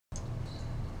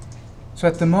So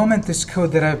at the moment, this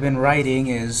code that I've been writing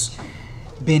is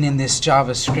been in this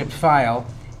JavaScript file.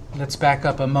 Let's back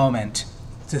up a moment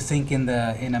to think in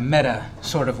a meta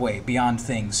sort of way, beyond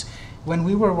things. When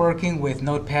we were working with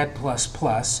Notepad++,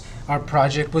 our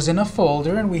project was in a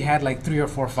folder, and we had like 3 or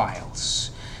 4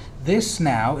 files. This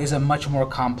now is a much more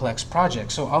complex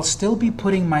project. So I'll still be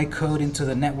putting my code into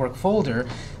the network folder,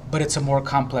 but it's a more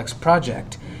complex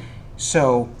project.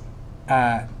 So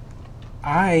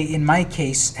I, in my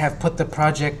case, have put the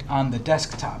project on the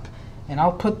desktop. And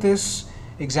I'll put this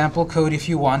example code if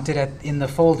you want it in the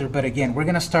folder. But again, we're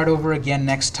going to start over again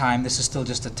next time. This is still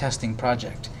just a testing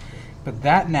project. But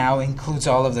that now includes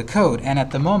all of the code. And at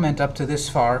the moment, up to this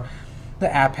far,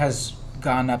 the app has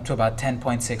gone up to about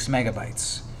 10.6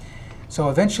 megabytes. So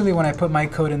eventually, when I put my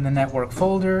code in the network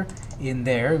folder, in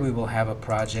there we will have a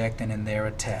project, and in there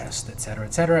a test,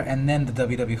 etc., and then the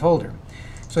www folder.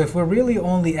 So if we're really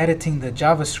only editing the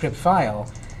JavaScript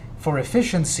file, for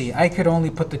efficiency, I could only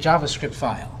put the JavaScript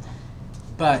file.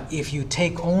 But if you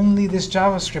take only this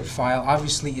JavaScript file,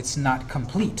 obviously it's not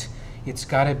complete. It's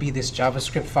got to be this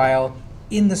JavaScript file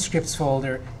in the scripts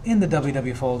folder, in the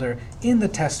www folder, in the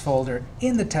test folder,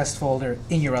 in the test folder,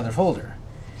 in your other folder.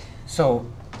 So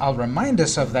I'll remind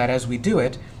us of that as we do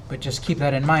it, but just keep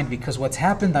that in mind, because what's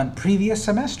happened on previous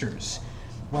semesters,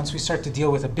 once we start to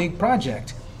deal with a big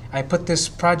project, I put this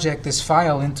project, this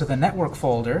file, into the network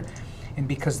folder, and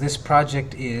because this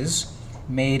project is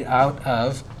made out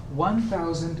of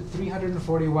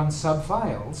 1,341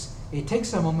 sub-files, it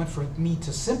takes a moment for me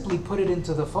to simply put it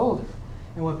into the folder.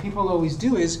 And what people always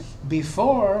do is,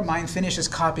 before mine finishes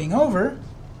copying over,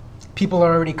 people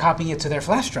are already copying it to their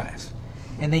flash drive,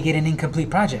 and they get an incomplete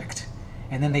project.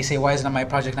 And then they say, why isn't my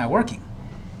project not working?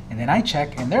 And then I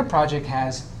check, and their project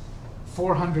has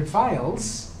 400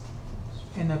 files,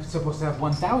 and it's supposed to have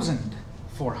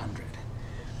 1,400.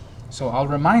 So I'll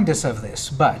remind us of this,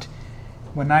 but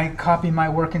when I copy my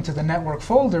work into the network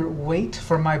folder, wait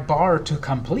for my bar to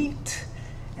complete,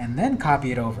 and then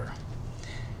copy it over.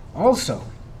 Also,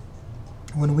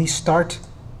 when we start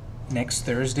next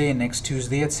Thursday and next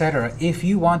Tuesday, etc., if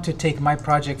you want to take my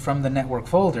project from the network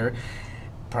folder,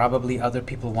 probably other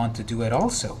people want to do it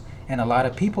also. And a lot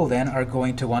of people then are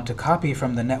going to want to copy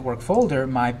from the network folder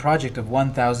my project of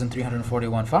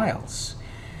 1,341 files.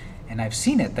 And I've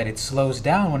seen it, that it slows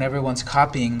down when everyone's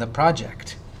copying the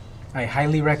project. I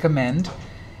highly recommend,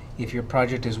 if your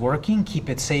project is working, keep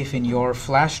it safe in your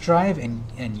flash drive and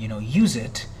use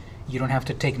it. You don't have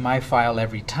to take my file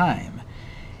every time.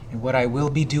 And what I will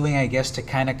be doing, I guess, to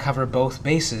kind of cover both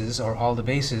bases, or all the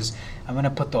bases, I'm going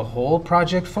to put the whole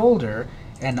project folder,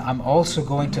 and I'm also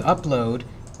going to upload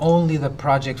only the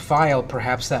project file,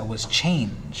 perhaps that was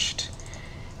changed.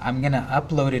 I'm going to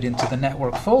upload it into the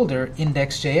network folder,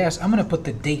 index.js. I'm going to put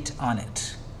the date on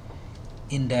it,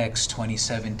 index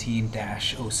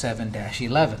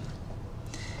 2017-07-11.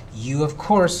 You, of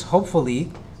course,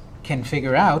 hopefully, can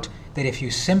figure out that if you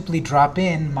simply drop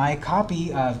in my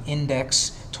copy of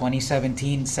index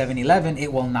 2017-7-11,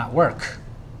 it will not work,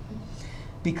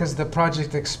 because the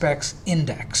project expects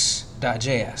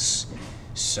index.js.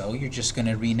 So you're just going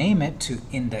to rename it to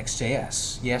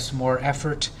index.js. Yes, more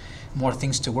effort, more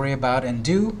things to worry about and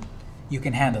do. You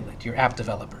can handle it. You're app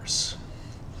developers.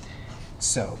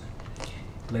 So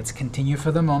let's continue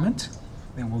for the moment.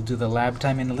 Then we'll do the lab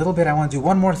time in a little bit. I want to do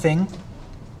one more thing,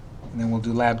 and then we'll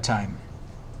do lab time.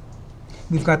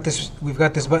 We've got this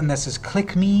button that says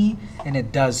click me, and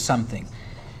it does something.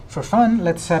 For fun,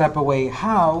 let's set up a way,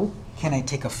 how can I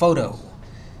take a photo?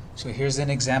 So here's an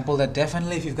example that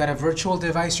definitely, if you've got a virtual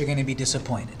device, you're going to be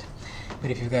disappointed. But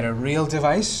if you've got a real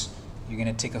device, you're going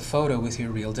to take a photo with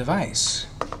your real device.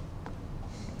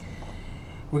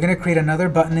 We're going to create another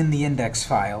button in the index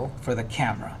file for the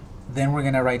camera. Then we're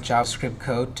going to write JavaScript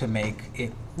code to make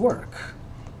it work.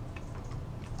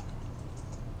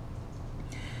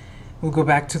 We'll go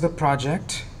back to the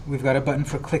project. We've got a button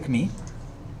for click me.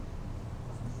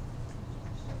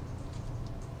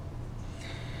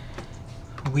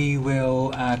 We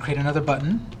will create another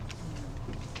button.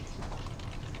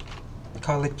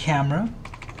 Call it camera,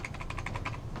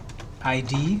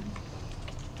 ID,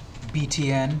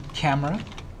 btn, camera.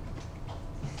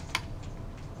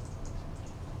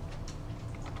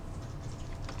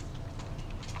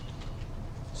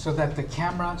 So that the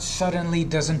camera suddenly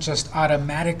doesn't just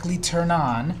automatically turn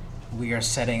on, we are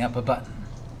setting up a button.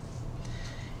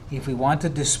 If we want to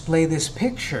display this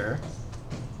picture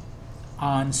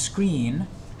on screen,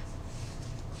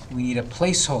 we need a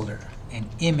placeholder, an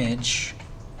image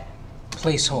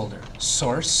placeholder,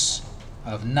 source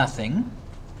of nothing,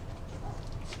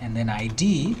 and then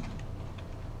ID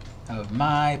of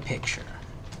my picture.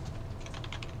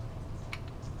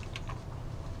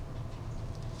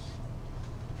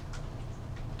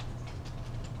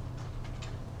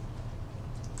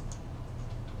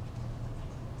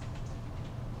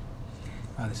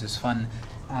 Oh, this is fun.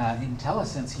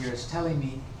 IntelliSense here is telling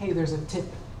me, hey, there's a tip.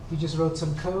 You just wrote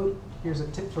some code. Here's a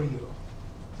tip for you.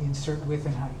 Insert width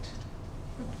and height.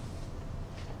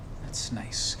 That's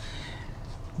nice.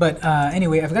 But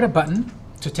anyway, I've got a button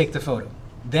to take the photo.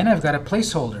 Then I've got a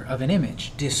placeholder of an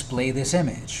image. Display this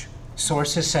image.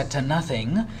 Source is set to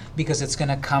nothing because it's going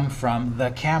to come from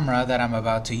the camera that I'm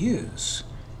about to use.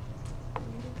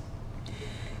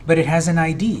 But it has an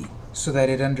ID so that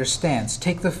it understands.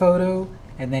 Take the photo,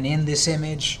 and then in this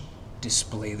image,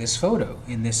 display this photo.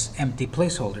 In this empty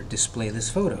placeholder, display this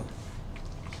photo.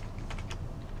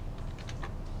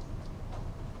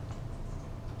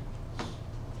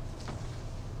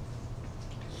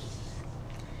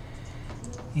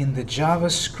 In the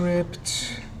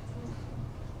JavaScript,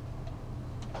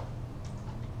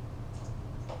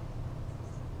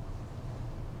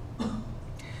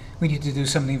 we need to do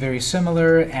something very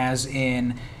similar, as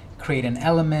in create an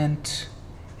element,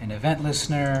 an event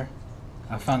listener,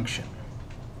 a function.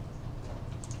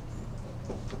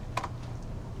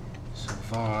 So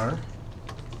var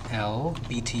l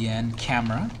btn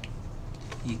camera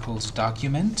equals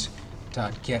document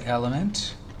dot get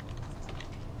element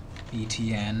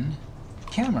btn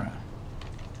camera.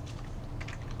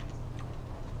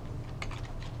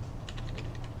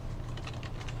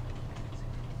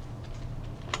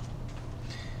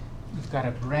 We've got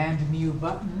a brand new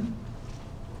button.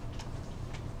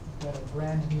 We've got a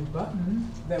brand new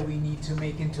button that we need to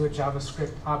make into a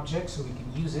JavaScript object so we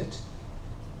can use it.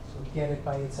 So we get it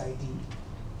by its ID.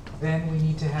 Then we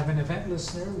need to have an event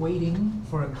listener waiting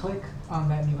for a click on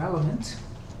that new element.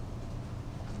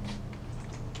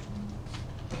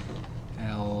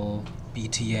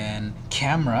 LBTN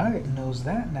camera, it knows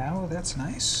that now, that's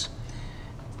nice.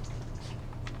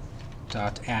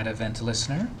 Dot add event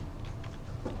listener.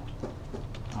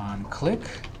 On click,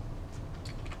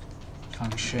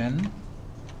 function,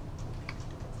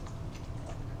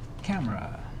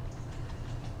 camera.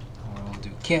 Or I'll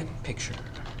do get picture,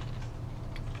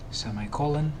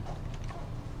 semicolon.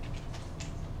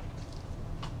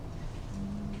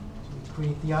 So we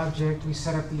create the object, we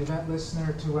set up the event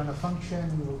listener to run a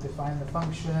function, we will define the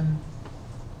function.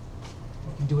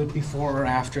 We can do it before or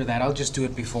after that. I'll just do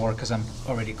it before because I'm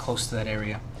already close to that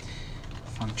area.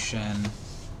 Function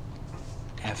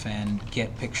fn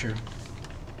get picture.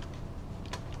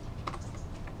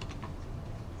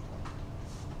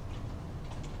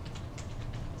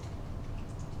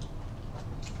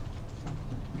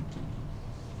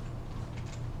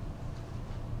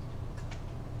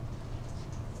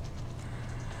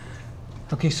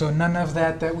 Okay, so none of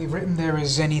that we've written there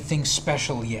is anything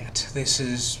special yet. This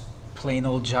is plain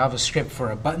old JavaScript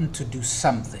for a button to do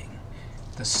something.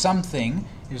 The something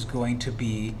is going to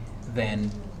be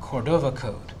then Cordova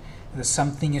code. The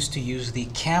something is to use the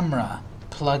camera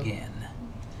plugin,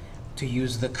 to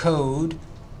use the code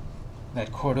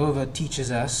that Cordova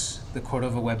teaches us, the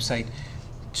Cordova website,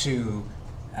 to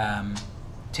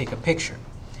take a picture.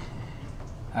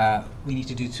 We need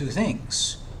to do two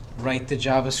things. Write the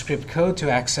JavaScript code to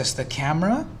access the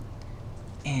camera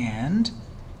and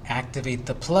activate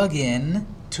the plugin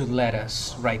to let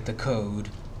us write the code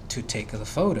to take the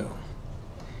photo.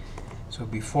 So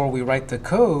before we write the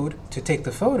code to take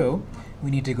the photo,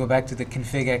 we need to go back to the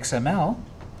config XML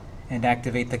and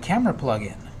activate the camera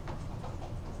plugin.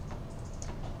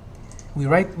 We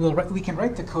can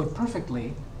write the code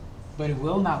perfectly, but it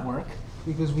will not work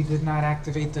because we did not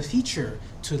activate the feature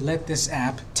to let this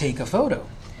app take a photo.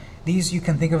 These, you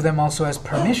can think of them also as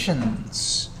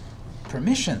permissions.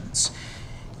 Permissions.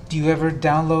 Do you ever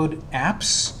download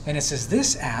apps and it says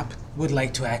this app would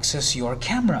like to access your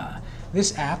camera?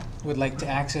 This app would like to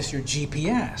access your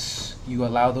GPS. You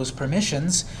allow those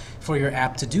permissions for your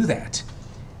app to do that.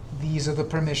 These are the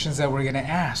permissions that we're going to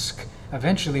ask.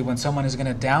 Eventually, when someone is going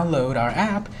to download our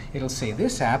app, it'll say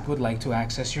this app would like to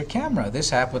access your camera.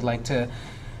 This app would like to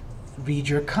read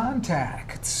your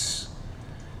contacts.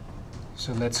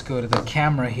 So let's go to the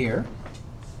camera here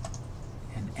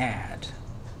and add.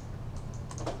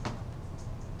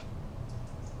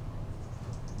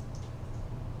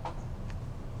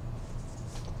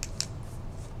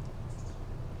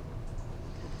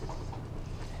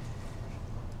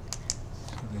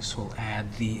 This will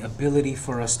add the ability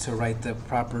for us to write the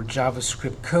proper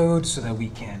JavaScript code so that we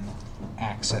can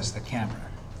access the camera.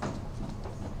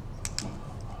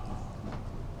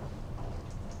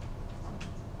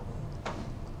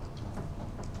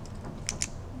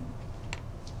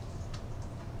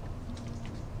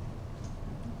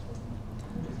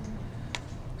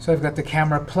 So I've got the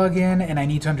camera plugin, and I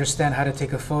need to understand how to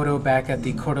take a photo back at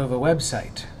the Cordova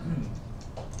website.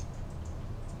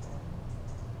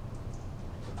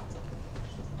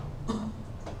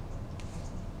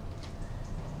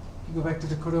 you go back to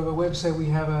the Cordova website, we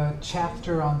have a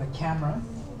chapter on the camera.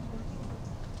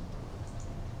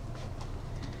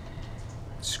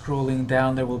 Scrolling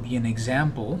down, there will be an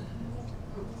example.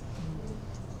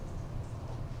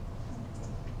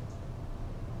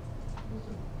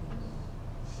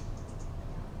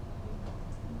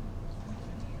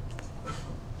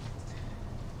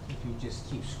 If you just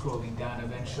keep scrolling down,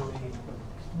 eventually,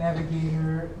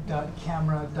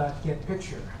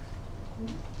 navigator.camera.getPicture.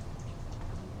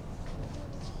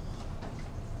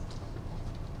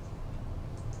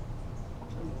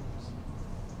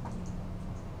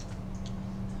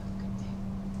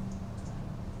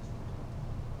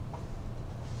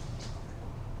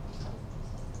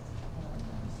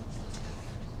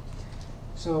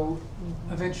 So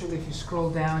eventually, if you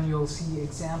scroll down, you'll see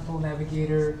example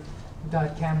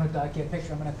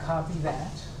navigator.camera.getPicture. I'm going to copy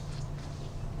that.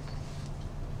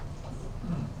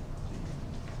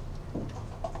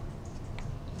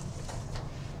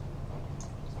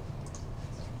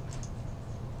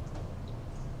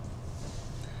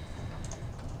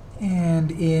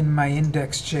 And in my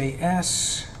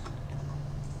index.js,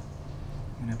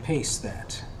 I'm going to paste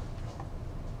that.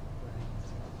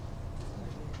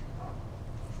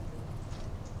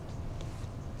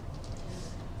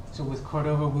 So with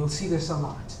Cordova, we'll see this a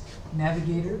lot.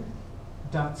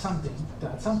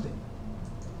 Navigator.something.something.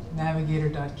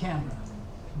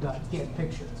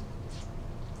 Navigator.camera.getPicture.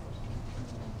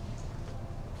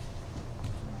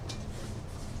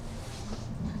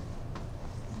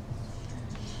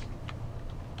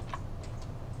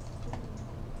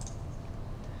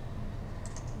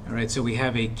 All right, so we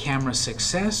have a camera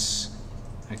success,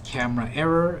 a camera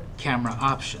error, camera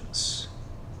options.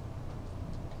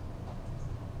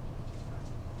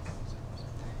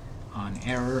 On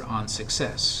error, on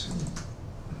success.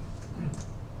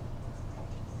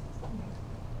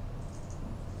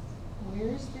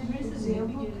 Where's the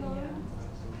example code?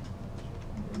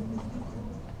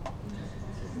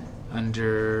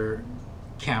 Under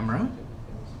camera,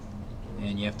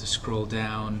 and you have to scroll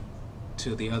down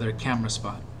to the other camera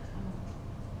spot.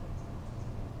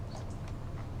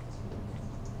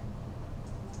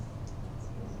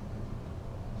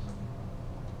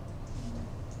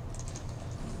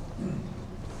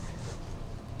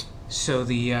 So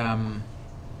the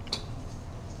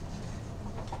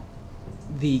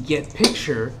get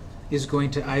picture is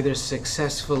going to either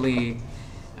successfully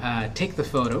take the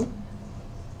photo,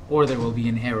 or there will be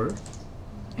an error,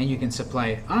 and you can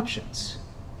supply options.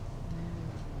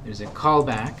 There's a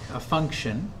callback, a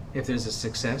function if there's a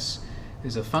success,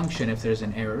 there's a function if there's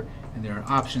an error, and there are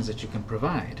options that you can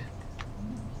provide.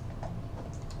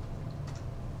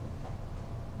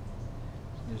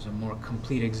 There's a more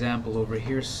complete example over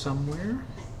here somewhere.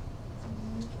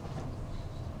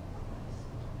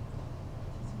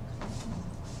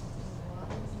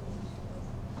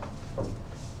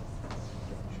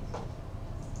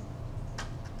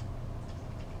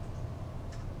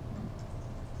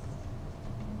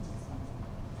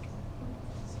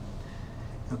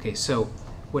 Okay, so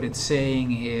what it's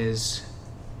saying is,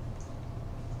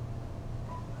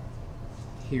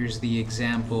 here's the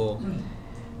example.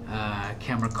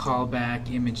 Camera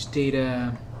callback, image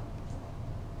data.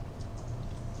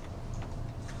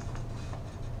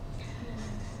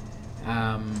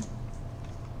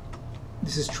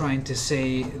 This is trying to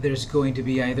say there's going to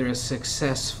be either a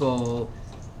successful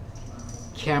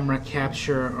camera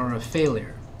capture or a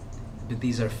failure. But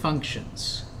these are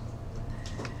functions.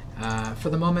 For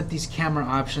the moment, these camera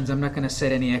options, I'm not going to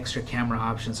set any extra camera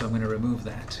options, so I'm going to remove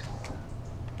that.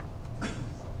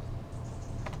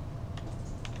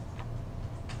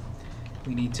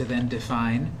 We need to then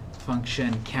define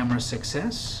function camera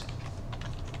success.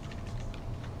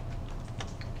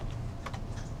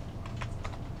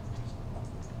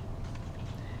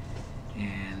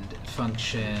 And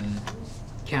function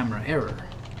camera error.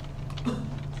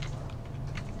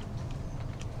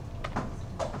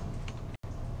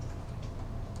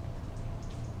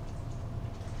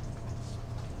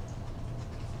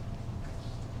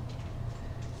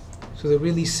 So the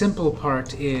really simple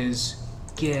part is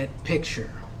get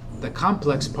picture. The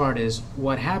complex part is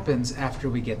what happens after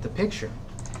we get the picture.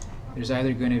 There's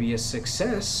either going to be a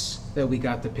success that we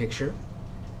got the picture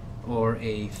or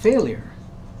a failure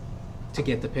to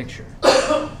get the picture.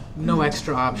 No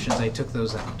extra options, I took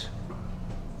those out.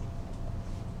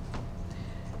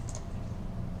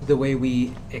 The way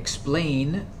we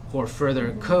explain or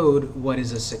further code what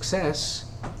is a success,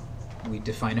 we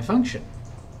define a function.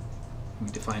 We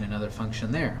define another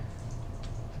function there.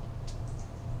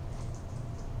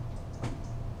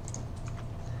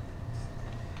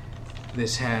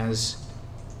 This has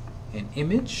an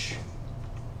image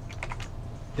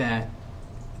that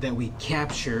we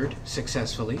captured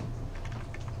successfully,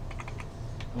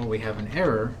 or we have an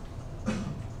error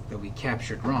that we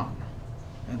captured wrong,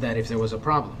 that if there was a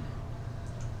problem.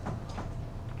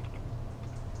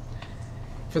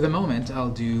 For the moment, I'll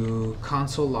do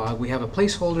console log. We have a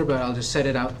placeholder, but I'll just send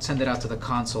it out to the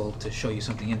console to show you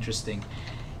something interesting.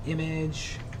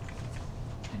 Image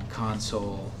and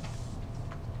console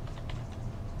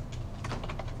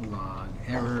log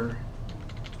error.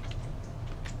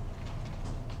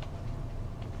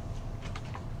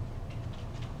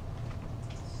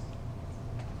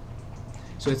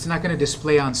 So it's not going to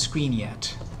display on screen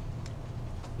yet.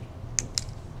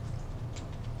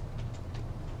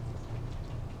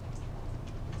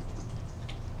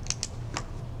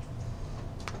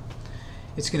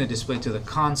 It's going to display to the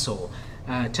console.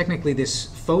 Technically, this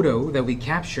photo that we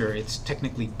capture, it's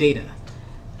technically data.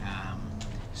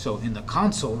 So in the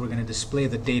console, we're going to display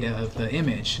the data of the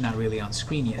image, not really on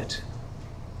screen yet.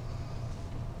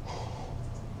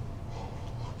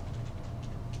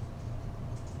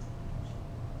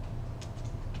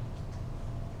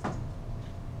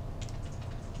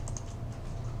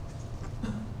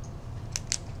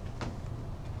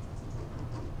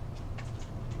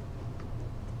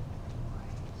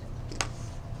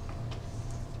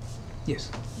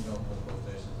 Yes? You don't put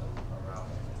quotations around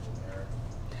image in there.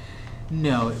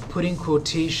 No, putting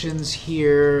quotations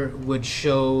here would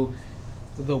show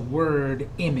the word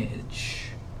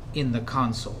image in the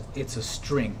console. It's a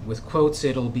string. With quotes,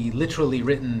 it'll be literally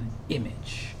written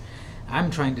image. I'm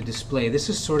trying to display, this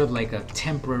is sort of like a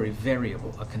temporary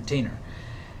variable, a container.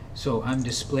 So I'm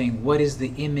displaying what is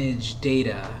the image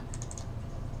data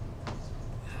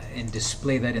and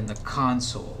display that in the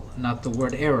console. Not the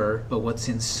word error, but what's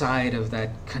inside of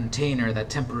that container, that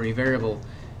temporary variable.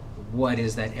 What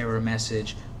is that error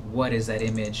message? What is that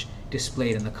image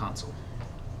displayed in the console?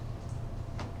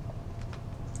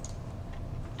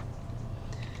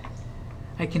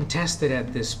 I can test it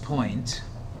at this point.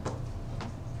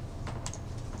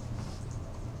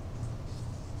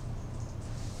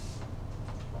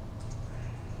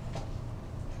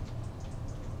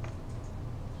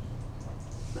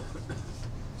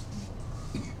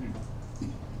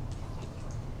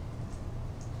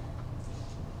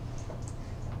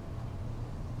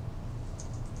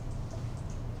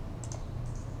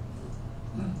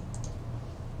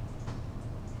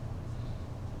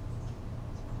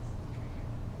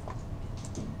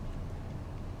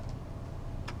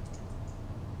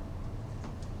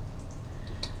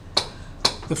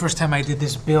 The first time I did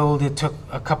this build, it took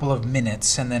a couple of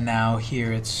minutes, and then now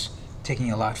here it's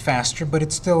taking a lot faster, but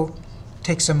it still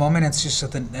takes a moment. It's just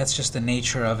that's just the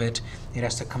nature of it. It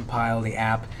has to compile the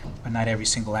app, but not every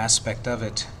single aspect of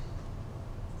it.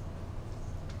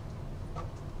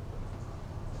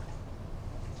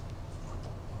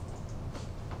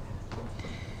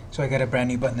 So I got a brand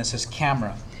new button that says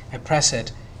camera. I press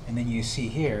it, and then you see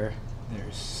here,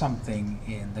 there's something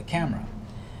in the camera.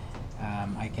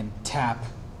 I can tap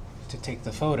to take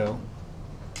the photo.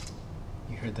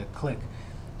 You heard the click.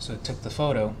 So it took the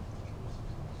photo.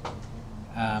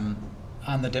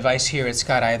 On the device here, it's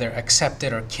got either accept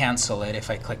it or cancel it.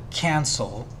 If I click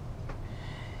cancel,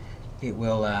 it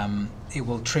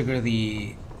will trigger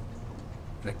the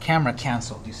camera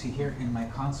cancel. You see here in my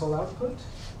console output?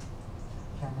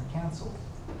 Camera cancel.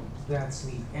 That's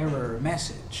the error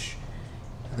message.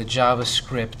 The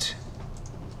JavaScript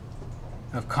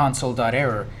of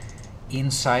console.error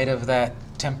inside of that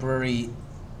temporary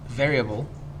variable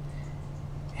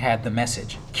had the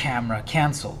message camera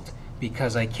canceled.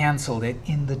 Because I canceled it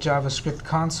in the JavaScript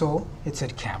console, it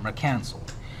said camera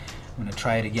canceled. I'm going to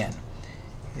try it again.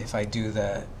 If I do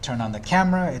the turn on the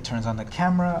camera, it turns on the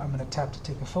camera. I'm going to tap to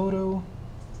take a photo.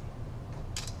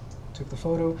 Took the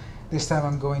photo. This time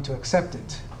I'm going to accept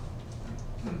it.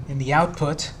 In the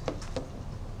output,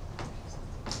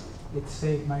 it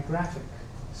saved my graphic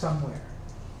somewhere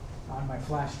on my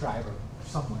flash drive or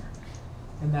somewhere.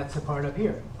 And that's the part up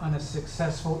here. On a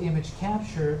successful image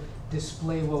capture,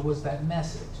 display what was that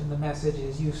message. And the message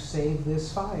is you save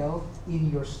this file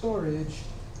in your storage,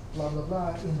 blah, blah,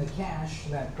 blah, in the cache,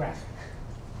 that graphic.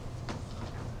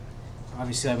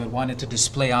 Obviously, I would want it to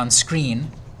display on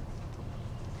screen,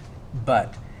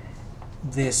 but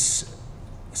this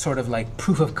sort of like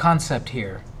proof of concept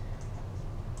here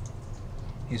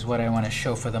is what I want to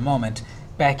show for the moment.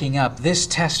 Backing up, this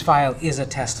test file is a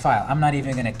test file. I'm not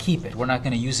even going to keep it. We're not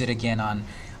going to use it again on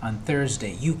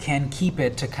Thursday. You can keep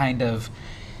it to kind of,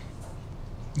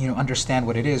 understand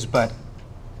what it is, but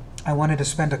I wanted to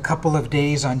spend a couple of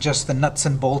days on just the nuts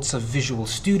and bolts of Visual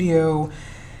Studio,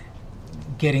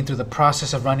 getting through the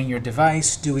process of running your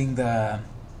device, doing the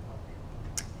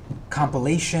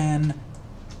compilation,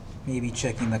 maybe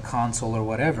checking the console or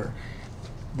whatever.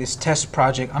 This test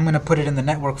project, I'm going to put it in the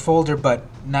network folder, but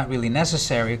not really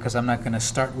necessary because I'm not going to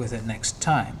start with it next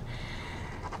time.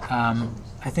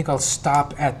 I think I'll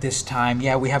stop at this time.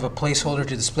 Yeah, we have a placeholder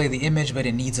to display the image, but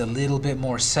it needs a little bit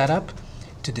more setup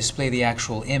to display the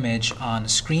actual image on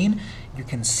screen. You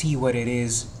can see what it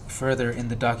is further in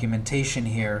the documentation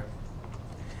here.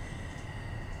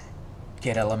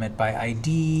 Get element by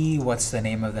ID, what's the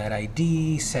name of that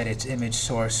ID, set its image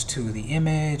source to the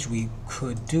image. We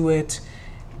could do it,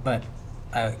 but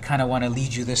I kind of want to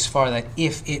lead you this far that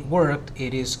if it worked,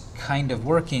 it is kind of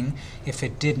working. If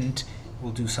it didn't,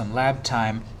 we'll do some lab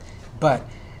time. But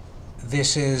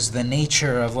this is the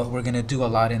nature of what we're going to do a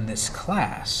lot in this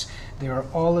class. There are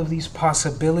all of these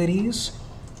possibilities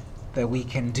that we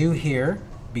can do here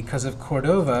because of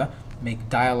Cordova. Make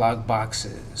dialog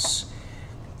boxes,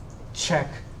 check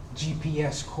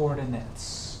GPS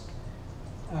coordinates,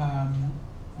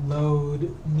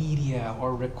 load media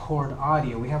or record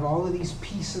audio. We have all of these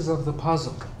pieces of the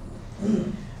puzzle.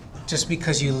 Just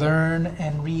because you learn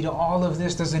and read all of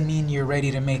this doesn't mean you're ready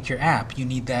to make your app. You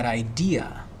need that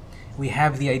idea. We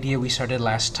have the idea we started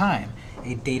last time,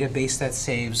 a database that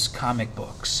saves comic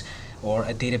books, or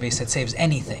a database that saves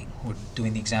anything. We're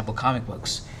doing the example comic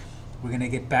books. We're going to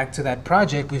get back to that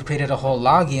project. We've created a whole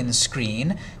login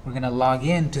screen. We're going to log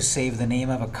in to save the name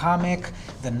of a comic,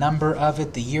 the number of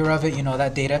it, the year of it, you know,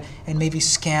 that data, and maybe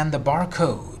scan the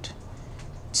barcode.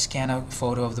 Scan a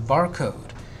photo of the barcode.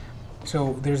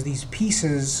 So there's these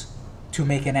pieces to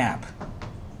make an app.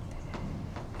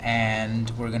 And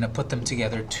we're going to put them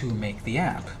together to make the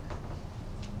app.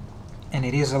 And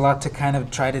it is a lot to kind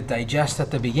of try to digest at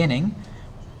the beginning.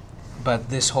 But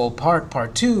this whole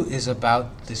part 2, is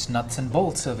about this nuts and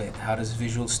bolts of it. How does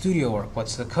Visual Studio work?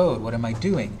 What's the code? What am I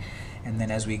doing? And then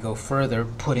as we go further,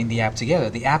 putting the app together.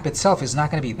 The app itself is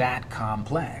not going to be that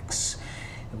complex.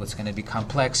 What's going to be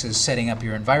complex is setting up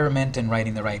your environment and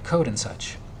writing the right code and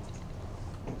such.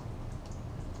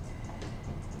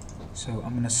 So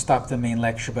I'm going to stop the main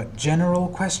lecture, but general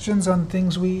questions on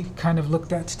things we kind of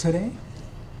looked at today?